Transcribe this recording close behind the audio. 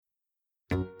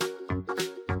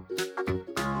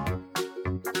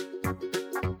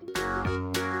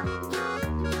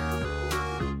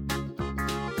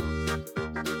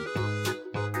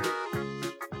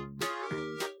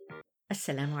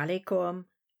السلام عليكم.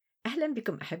 أهلا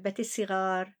بكم أحبتي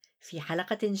الصغار في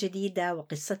حلقة جديدة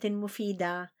وقصة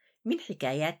مفيدة من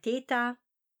حكايات تيتا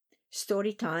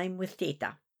Story Time with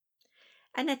تيتا.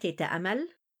 أنا تيتا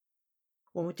أمل،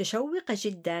 ومتشوقة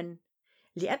جدا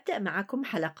لأبدأ معكم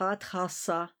حلقات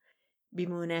خاصة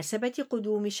بمناسبة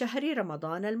قدوم شهر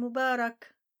رمضان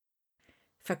المبارك،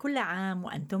 فكل عام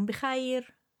وأنتم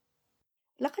بخير.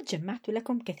 لقد جمعت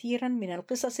لكم كثيرا من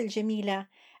القصص الجميلة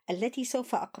التي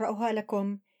سوف أقرأها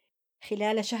لكم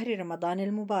خلال شهر رمضان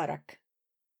المبارك.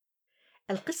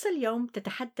 القصة اليوم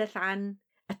تتحدث عن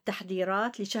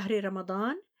التحضيرات لشهر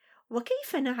رمضان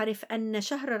وكيف نعرف أن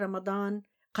شهر رمضان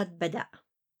قد بدأ.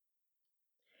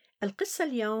 القصة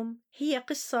اليوم هي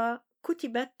قصة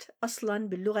كتبت أصلاً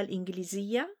باللغة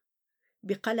الإنجليزية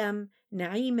بقلم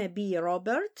نعيمة بي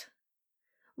روبرت،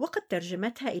 وقد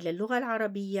ترجمتها إلى اللغة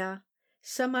العربية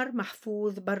سمر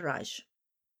محفوظ براج.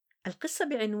 القصة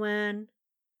بعنوان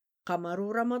قمر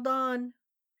رمضان.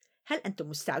 هل أنتم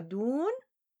مستعدون؟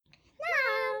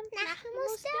 نعم، نحن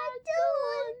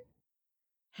مستعدون.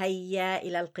 هيا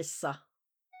إلى القصة.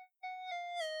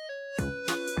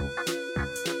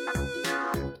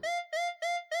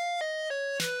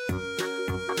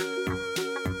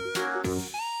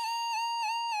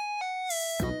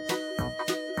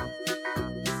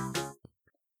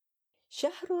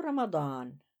 شهر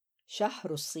رمضان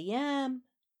شهر الصيام،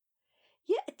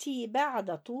 يأتي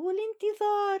بعد طول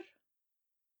انتظار،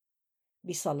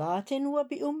 بصلاة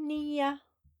وبأمنية.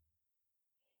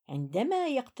 عندما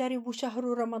يقترب شهر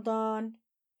رمضان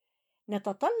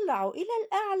نتطلع إلى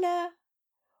الأعلى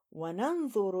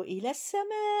وننظر إلى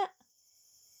السماء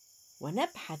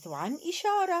ونبحث عن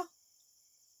إشارة،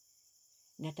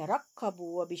 نترقب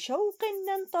وبشوق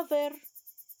ننتظر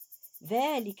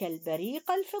ذلك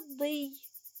البريق الفضي،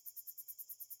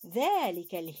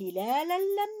 ذلك الهلال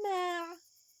اللماع،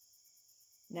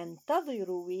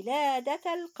 ننتظر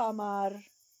ولادة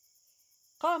القمر،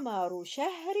 قمر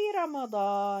شهر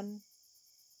رمضان.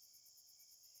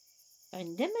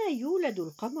 عندما يولد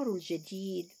القمر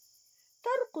الجديد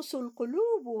ترقص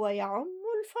القلوب ويعم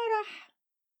الفرح،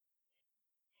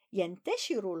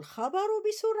 ينتشر الخبر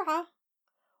بسرعة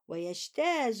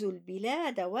ويجتاز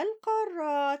البلاد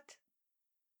والقارات،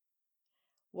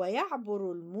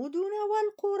 ويعبر المدن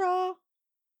والقرى،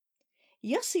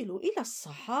 يصل إلى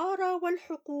الصحارى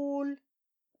والحقول،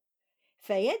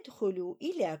 فيدخل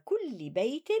إلى كل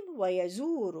بيت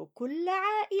ويزور كل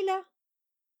عائلة.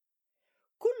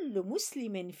 كل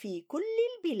مسلم في كل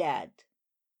البلاد،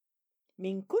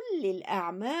 من كل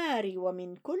الأعمار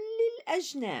ومن كل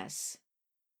الأجناس،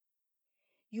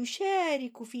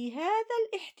 يشارك في هذا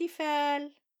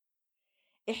الاحتفال،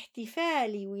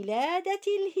 احتفال ولادة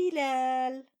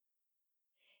الهلال،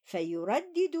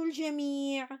 فيردد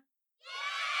الجميع: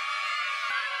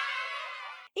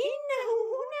 إنه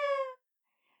هنا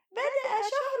بدأ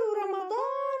شهر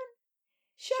رمضان،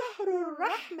 شهر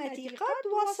الرحمة قد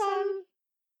وصل.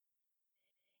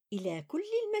 إلى كل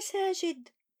المساجد،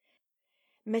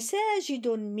 مساجد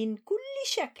من كل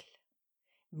شكل،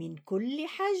 من كل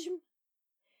حجم،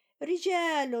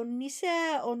 رجال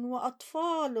نساء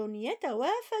وأطفال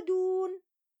يتوافدون،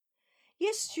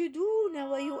 يسجدون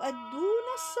ويؤدون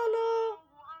الصلاة.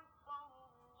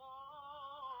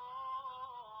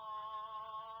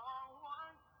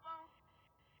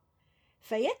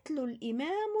 فيتلو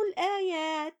الإمام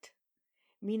الآيات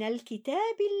من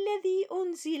الكتاب الذي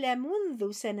أنزل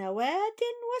منذ سنوات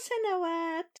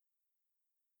وسنوات.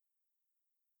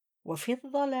 وفي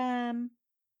الظلام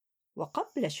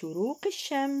وقبل شروق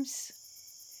الشمس،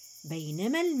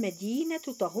 بينما المدينة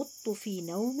تغط في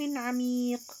نوم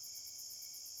عميق،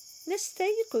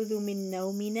 نستيقظ من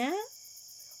نومنا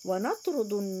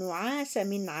ونطرد النعاس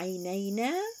من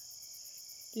عينينا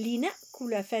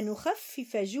لنأكل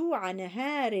فنخفف جوع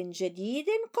نهار جديد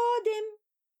قادم.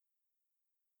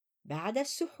 بعد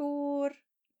السحور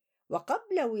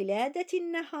وقبل ولادة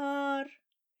النهار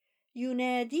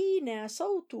ينادينا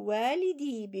صوت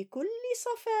والدي بكل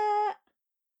صفاء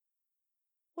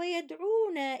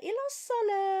ويدعونا إلى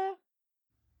الصلاة.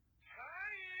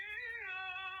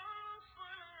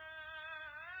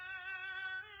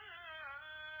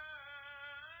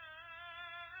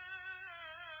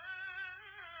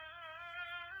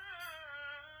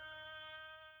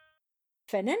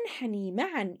 فننحني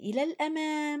معا إلى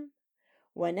الأمام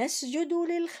ونسجد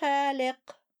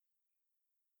للخالق.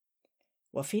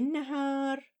 وفي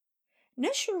النهار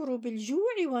نشعر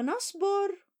بالجوع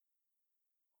ونصبر،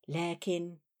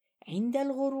 لكن عند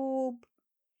الغروب،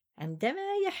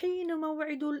 عندما يحين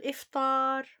موعد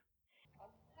الإفطار،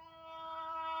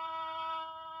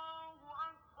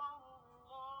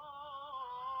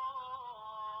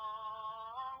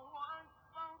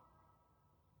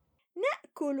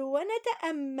 نأكل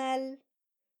ونتأمل،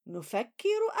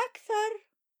 نفكر أكثر،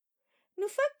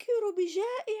 نفكر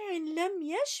بجائع لم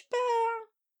يشبع،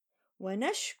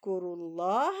 ونشكر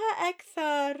الله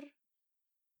أكثر.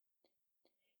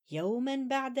 يوما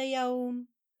بعد يوم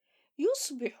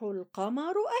يصبح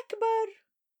القمر أكبر،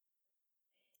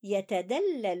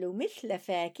 يتدلل مثل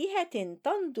فاكهة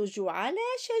تنضج على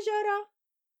شجرة،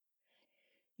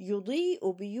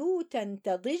 يضيء بيوتا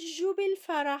تضج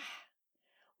بالفرح،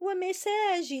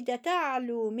 ومساجد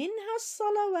تعلو منها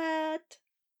الصلوات.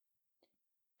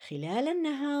 خلال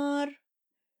النهار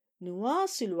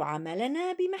نواصل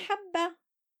عملنا بمحبة،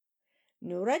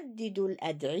 نردد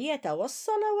الأدعية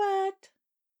والصلوات،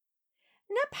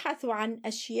 نبحث عن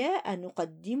أشياء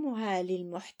نقدمها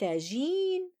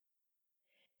للمحتاجين،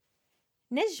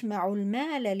 نجمع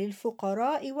المال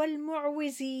للفقراء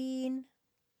والمعوزين،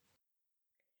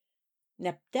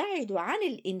 نبتعد عن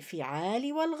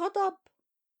الانفعال والغضب،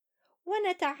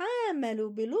 ونتعامل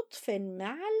بلطف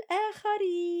مع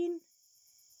الآخرين.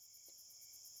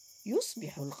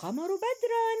 يصبح القمر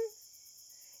بدراً،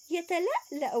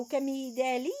 يتلألأ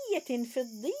كميدالية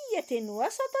فضية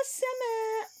وسط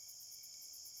السماء.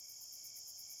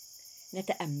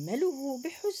 نتأمله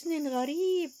بحزن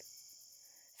غريب،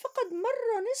 فقد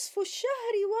مر نصف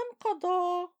الشهر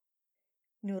وانقضى.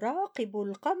 نراقب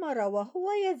القمر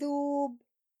وهو يذوب،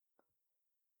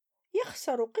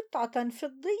 يخسر قطعة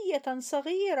فضية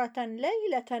صغيرة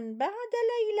ليلة بعد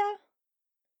ليلة،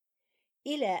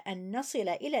 إلى أن نصل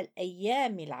إلى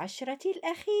الأيام 10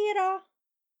 الأخيرة،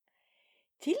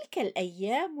 تلك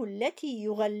الأيام التي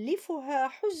يغلفها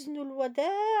حزن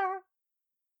الوداع،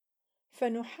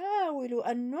 فنحاول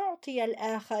أن نعطي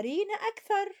الآخرين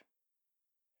أكثر،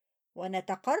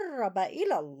 ونتقرب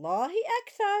إلى الله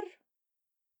أكثر.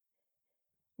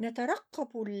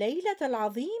 نترقب الليلة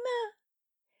العظيمة،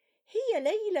 هي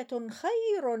ليلة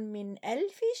خير من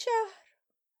 1000 شهر،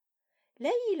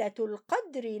 ليلة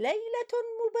القدر، ليلة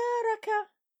مباركة،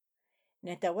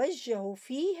 نتوجه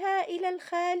فيها إلى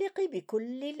الخالق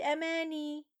بكل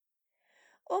الأماني،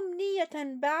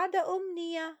 أمنية بعد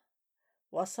أمنية،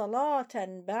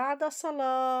 وصلاة بعد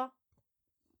صلاة.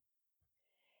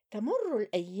 تمر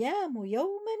الأيام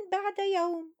يوما بعد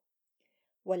يوم،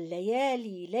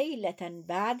 والليالي ليلة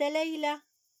بعد ليلة،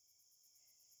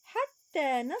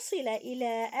 حتى نصل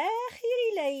إلى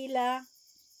آخر ليلة،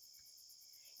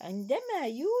 عندما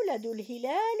يولد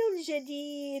الهلال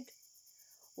الجديد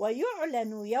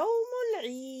ويعلن يوم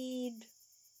العيد.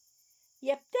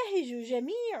 يبتهج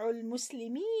جميع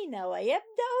المسلمين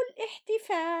ويبدأ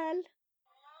الاحتفال.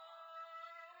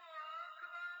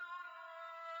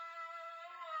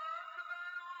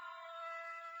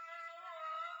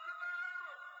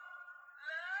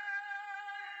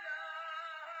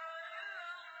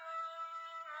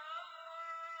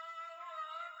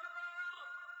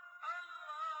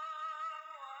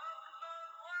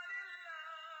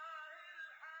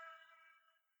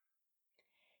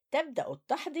 تبدأ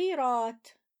التحضيرات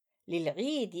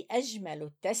للعيد، أجمل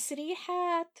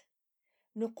التسريحات،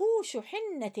 نقوش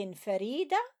حنة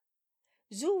فريدة،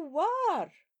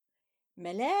 زوار،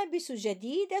 ملابس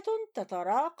جديدة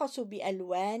تتراقص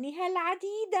بألوانها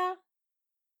العديدة.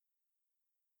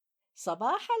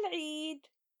 صباح العيد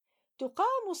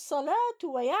تقام الصلاة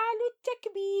ويعلو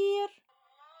التكبير.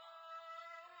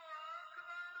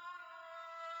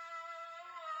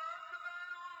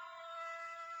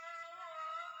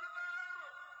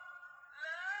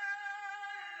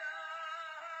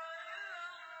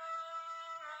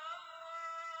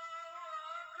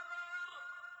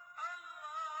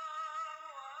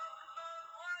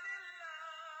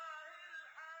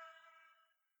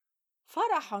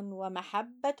 فرح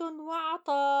ومحبة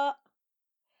وعطاء،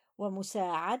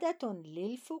 ومساعدة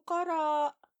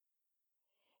للفقراء،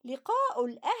 لقاء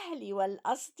الأهل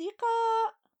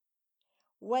والأصدقاء،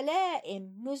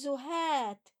 ولائم،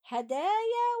 نزهات،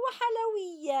 هدايا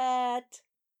وحلويات.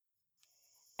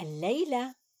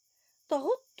 الليلة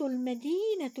تغط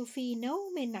المدينة في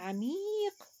نوم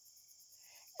عميق.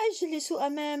 أجلس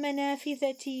أمام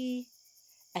نافذتي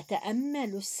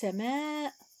أتأمل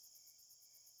السماء،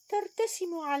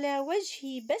 ترتسم على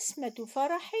وجهي بسمة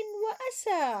فرح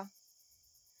وأسى.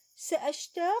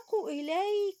 سأشتاق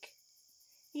إليك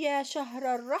يا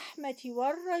شهر الرحمة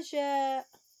والرجاء،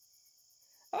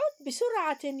 عد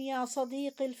بسرعة يا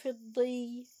صديقي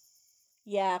الفضي،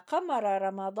 يا قمر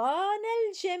رمضان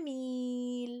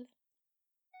الجميل.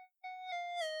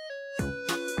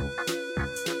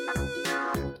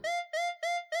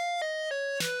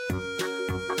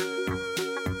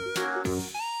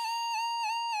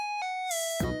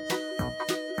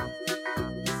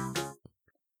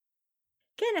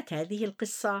 كانت هذه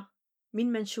القصة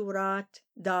من منشورات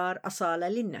دار أصالة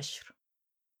للنشر.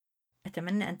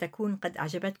 أتمنى أن تكون قد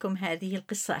أعجبتكم هذه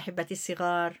القصة أحبتي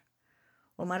الصغار،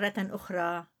 ومرة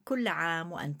أخرى كل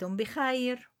عام وأنتم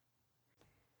بخير.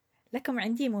 لكم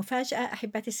عندي مفاجأة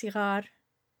أحبتي الصغار،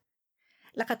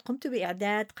 لقد قمت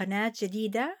بإعداد قناة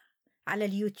جديدة على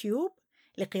اليوتيوب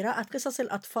لقراءة قصص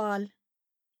الأطفال،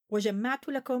 وجمعت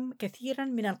لكم كثيرا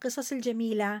من القصص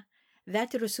الجميلة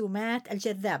ذات الرسومات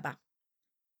الجذابة.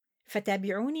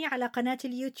 فتابعوني على قناة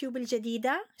اليوتيوب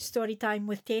الجديدة Story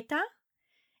Time with تيتا،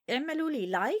 اعملوا لي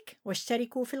لايك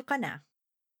واشتركوا في القناة.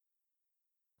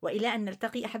 وإلى أن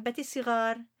نلتقي أحبتي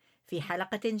الصغار في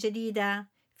حلقة جديدة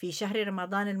في شهر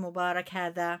رمضان المبارك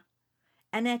هذا،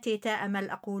 أنا تيتا أمل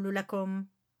أقول لكم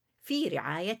في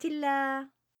رعاية الله.